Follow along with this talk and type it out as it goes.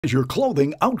Has your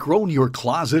clothing outgrown your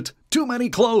closet? Too many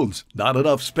clothes? Not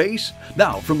enough space?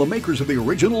 Now, from the makers of the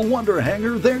original Wonder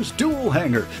Hanger, there's Dual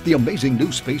Hanger, the amazing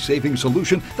new space-saving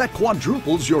solution that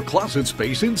quadruples your closet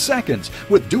space in seconds.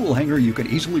 With Dual Hanger, you can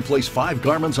easily place 5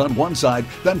 garments on one side,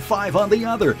 then 5 on the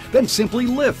other, then simply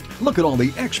lift. Look at all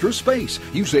the extra space.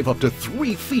 You save up to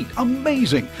 3 feet.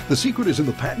 Amazing! The secret is in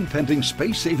the patent-pending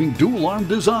space-saving dual-arm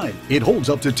design. It holds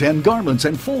up to 10 garments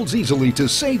and folds easily to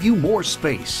save you more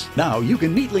space. Now, you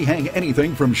can neatly hang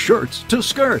anything from shirts to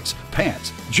skirts,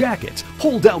 pants, jackets.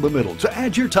 Pull down the middle to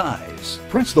add your ties.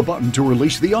 Press the button to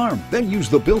release the arm, then use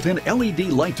the built-in LED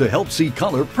light to help see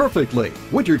color perfectly.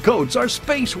 Winter coats are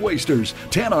space wasters.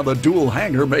 10 on the Dual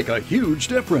Hanger make a huge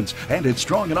difference, and it's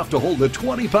strong enough to hold a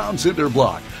 20-pound cinder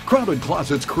block. Crowded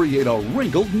closets create a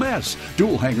wrinkled mess.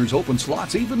 Dual Hangers open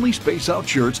slots evenly space out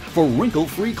shirts for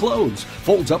wrinkle-free clothes.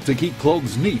 Folds up to keep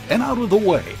clothes neat and out of the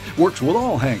way. Works with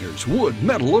all hangers, wood,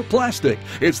 metal, or plastic.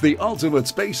 It's the ultimate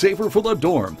space saver for the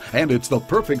dorm, and it's the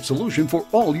perfect solution for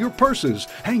all your purses.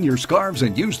 Hang your scarves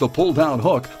and use the pull-down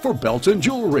hook for belts and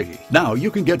jewelry. Now you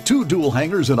can get 2 Dual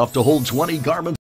Hangers enough to hold 20 garments.